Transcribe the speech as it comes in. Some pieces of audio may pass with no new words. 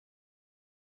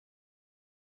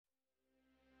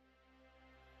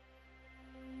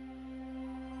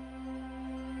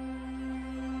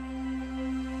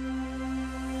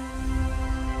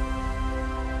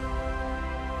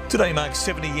Today marks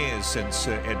 70 years since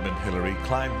Sir Edmund Hillary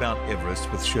climbed Mt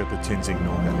Everest with Sherpa Tenzing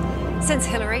Norgay. Since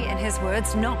Hillary, in his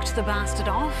words, knocked the bastard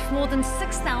off, more than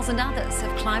 6,000 others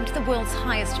have climbed the world's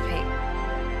highest peak.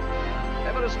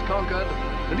 Everest conquered,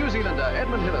 the New Zealander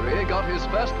Edmund Hillary got his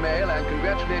first mail and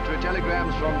congratulatory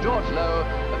telegrams from George Lowe,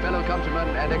 a fellow countryman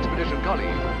and expedition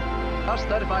colleague. Just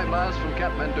 35 miles from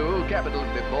Kathmandu, capital of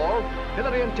Nepal,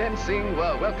 Hillary and Tenzing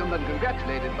were welcomed and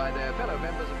congratulated by their fellow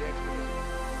members of the expedition.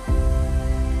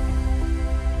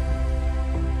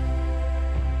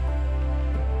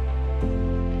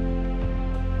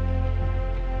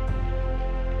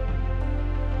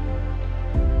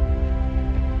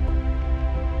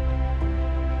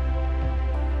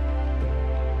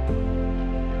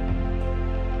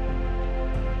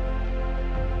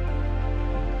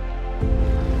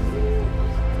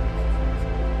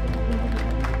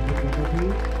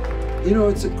 You know,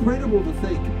 it's incredible to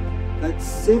think that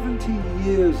 70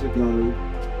 years ago,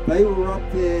 they were up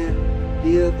there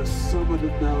near the summit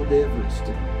of Mt Everest.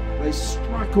 They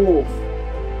struck off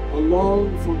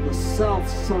along from the south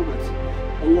summit,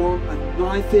 along a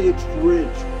knife-edged ridge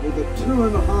with a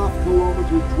 2.5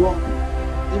 kilometre drop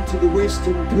into the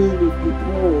western cone of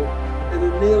Nepal and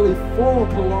a nearly 4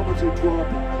 kilometre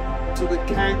drop to the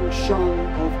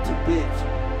Khumjung of Tibet.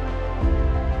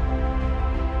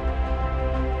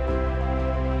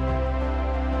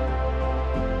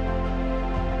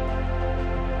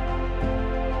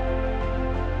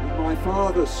 My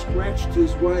father scratched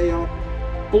his way up,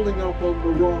 pulling up on the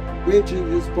rock,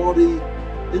 wedging his body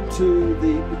into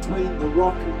between the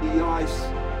rock and the ice,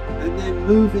 and then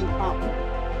moving up.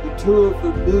 The two of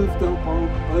them moved up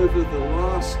over the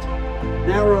last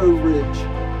narrow ridge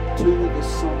to the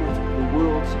summit of the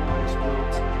world's highest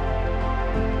mountain.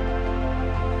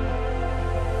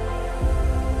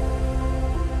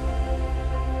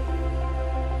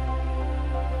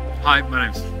 Hi, my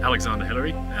name's Alexander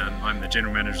Hillary. I'm the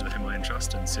General Manager of the Himalayan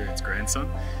Trust and Siri's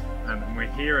grandson. And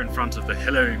we're here in front of the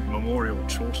Hillary Memorial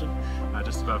Chorten,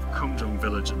 just above Khumjung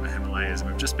village in the Himalayas. And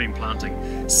we've just been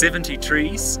planting 70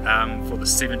 trees for the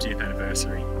 70th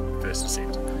anniversary of first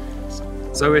ascent.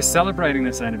 So we're celebrating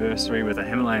this anniversary with a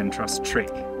Himalayan Trust trek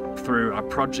through our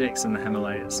projects in the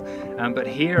Himalayas. But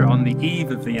here on the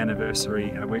eve of the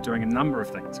anniversary, we're doing a number of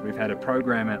things. We've had a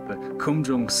program at the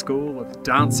Khumjung school of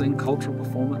dancing, cultural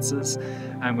performances,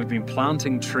 and we've been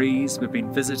planting trees. We've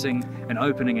been visiting and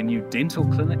opening a new dental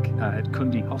clinic at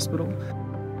Khunde hospital.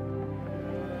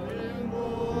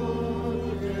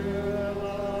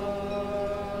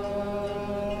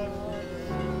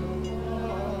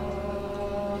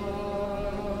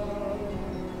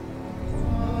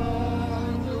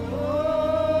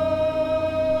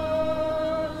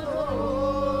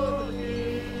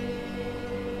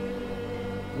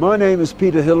 My name is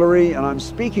Peter Hillary and I'm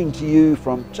speaking to you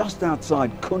from just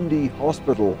outside Khunde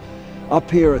Hospital, up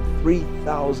here at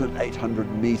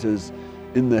 3,800 meters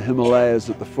in the Himalayas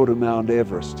at the foot of Mt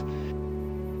Everest.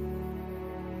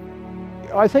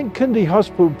 I think Khunde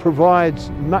Hospital provides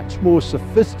much more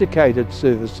sophisticated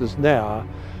services now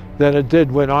than it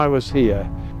did when I was here.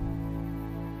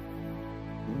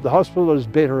 The hospital is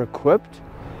better equipped,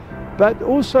 but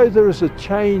also there is a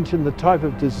change in the type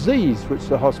of disease which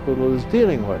the hospital is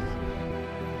dealing with.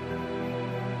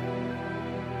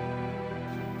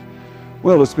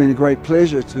 Well, it's been a great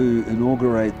pleasure to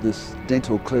inaugurate this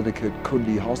dental clinic at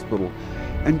Khunde Hospital.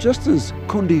 And just as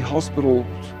Khunde Hospital,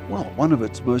 well, one of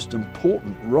its most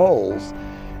important roles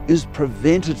is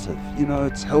preventative. You know,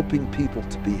 it's helping people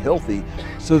to be healthy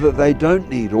so that they don't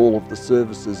need all of the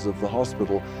services of the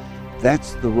hospital.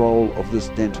 That's the role of this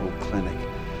dental clinic.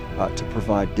 To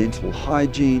provide dental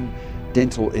hygiene,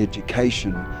 dental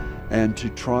education, and to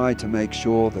try to make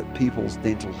sure that people's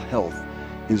dental health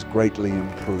is greatly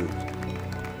improved.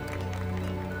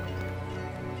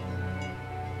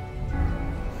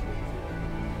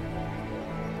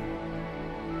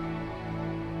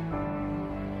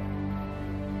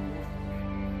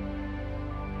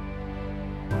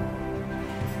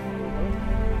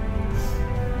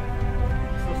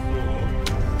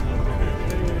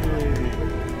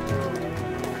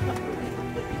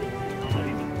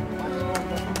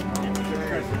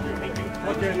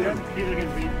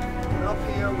 Up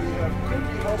here we have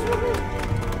Khunde Hospital.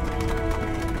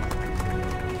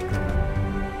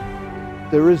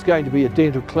 There is going to be a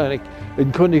dental clinic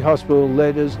in Khunde Hospital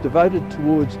that is devoted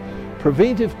towards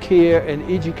preventive care and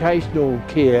educational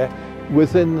care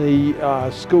within the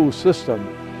school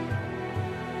system.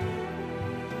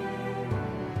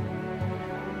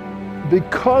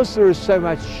 Because there is so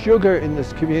much sugar in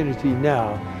this community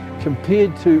now,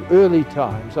 compared to early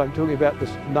times, I'm talking about the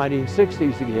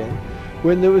 1960s again,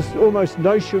 when there was almost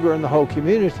no sugar in the whole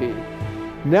community.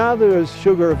 Now there is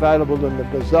sugar available in the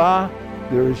bazaar,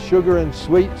 there is sugar in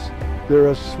sweets, there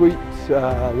are sweet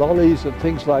lollies and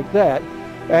things like that,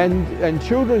 and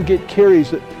children get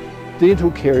caries,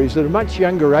 dental caries, at a much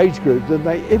younger age group than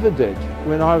they ever did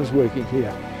when I was working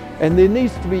here. And there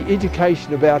needs to be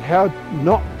education about how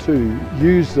not to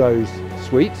use those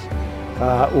sweets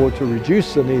or to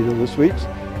reduce the need of the sweets,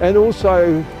 and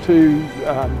also to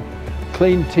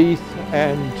clean teeth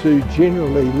and to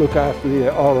generally look after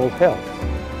their oral health.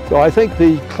 So I think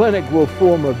the clinic will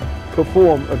perform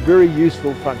a very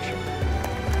useful function.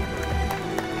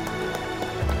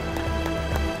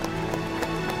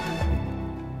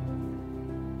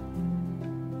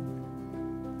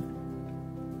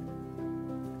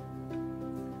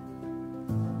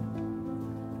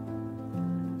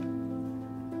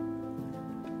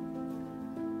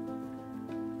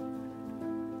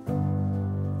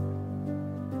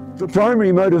 The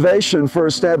primary motivation for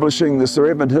establishing the Sir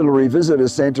Edmund Hillary Visitor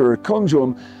Centre at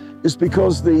Khumjung is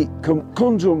because the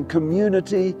Khumjung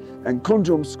community and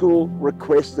Khumjung School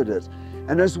requested it.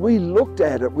 And as we looked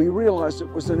at it, we realised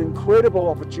it was an incredible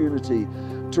opportunity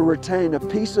to retain a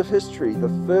piece of history, the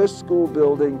first school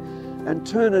building, and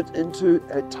turn it into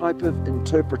a type of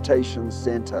interpretation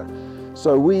centre.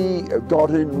 So we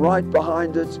got in right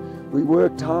behind it. We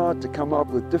worked hard to come up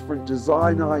with different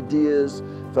design ideas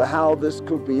for how this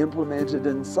could be implemented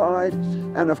inside,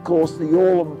 and of course the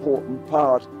all-important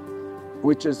part,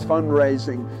 which is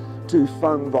fundraising to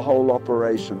fund the whole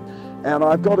operation. And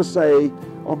I've got to say,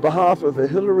 on behalf of the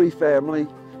Hillary family,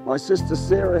 my sister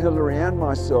Sarah Hillary and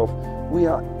myself, we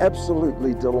are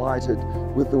absolutely delighted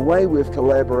with the way we've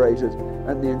collaborated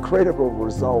and the incredible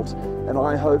result, and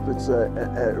I hope it's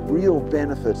a real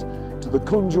benefit to the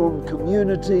Khumjung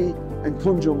community and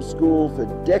Khumjung School for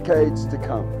decades to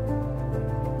come.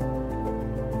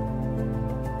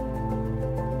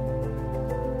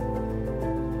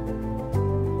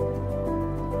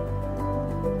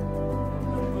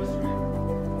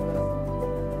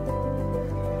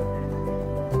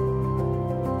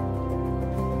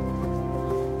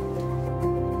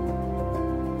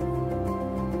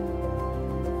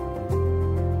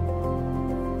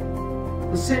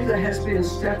 The centre has been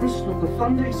established with the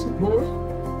funding support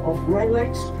of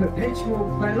Rolex,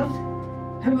 Perpetual Planet,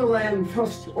 Himalayan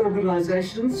Trust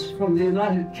organisations from the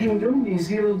United Kingdom, New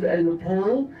Zealand and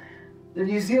Nepal, the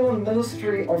New Zealand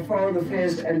Ministry of Foreign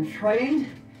Affairs and Trade,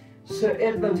 Sir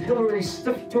Edmund Hillary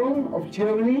Stiftung of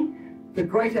Germany, the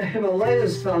Greater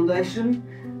Himalayas Foundation,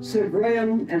 Sir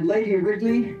Graham and Lady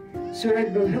Ridley, Sir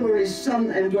Edmund Hillary's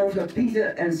son and daughter Peter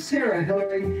and Sarah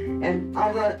Hillary, and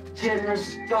other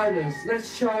generous donors.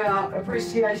 Let's show our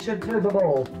appreciation to them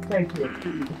all. Thank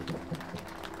you.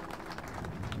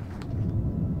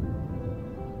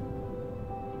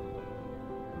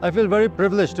 I feel very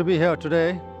privileged to be here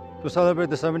today to celebrate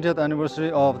the 70th anniversary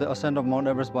of the ascent of Mount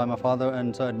Everest by my father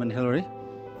and Sir Edmund Hillary,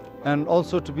 and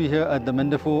also to be here at the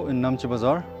Mendefu in Namche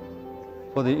Bazaar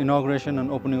for the inauguration and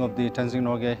opening of the Tenzing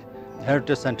Norgay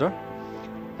Heritage Center.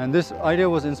 And this idea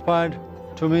was inspired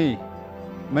to me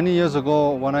many years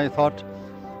ago when I thought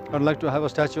I'd like to have a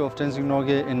statue of Tenzing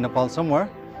Norgay in Nepal somewhere.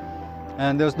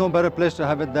 And there's no better place to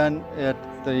have it than at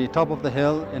the top of the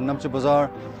hill in Namche Bazaar,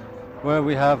 where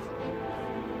we have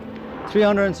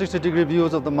 360-degree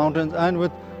views of the mountains and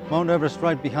with Mount Everest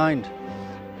right behind.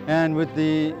 And with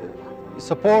the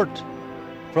support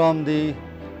from the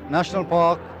National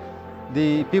Park,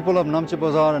 the people of Namche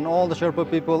Bazaar and all the Sherpa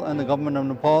people and the government of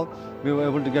Nepal, we were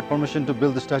able to get permission to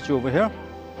build the statue over here.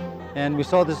 And we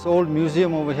saw this old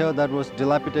museum over here that was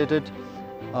dilapidated,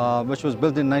 which was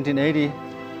built in 1980,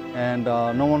 and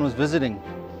no one was visiting.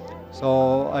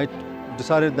 So I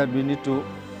decided that we need to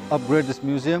upgrade this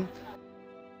museum.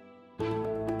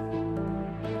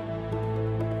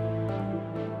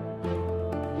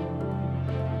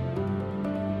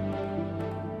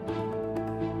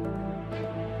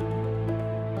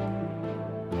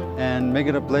 And make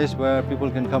it a place where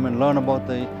people can come and learn about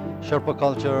the Sherpa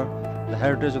culture, the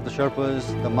heritage of the Sherpas,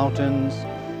 the mountains,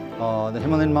 the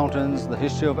Himalayan mountains, the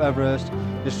history of Everest,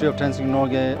 history of Tenzing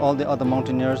Norgay, all the other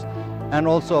mountaineers, and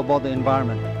also about the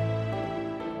environment.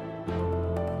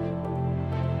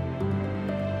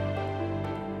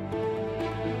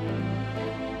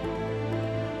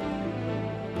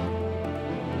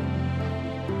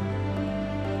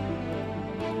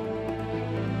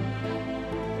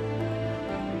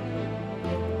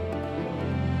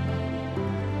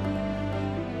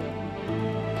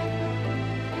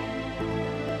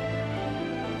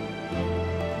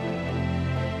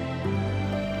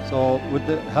 So with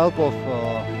the help of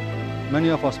many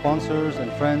of our sponsors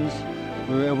and friends,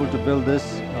 we were able to build this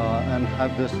and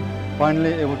have this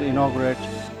finally able to inaugurate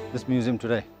this museum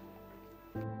today.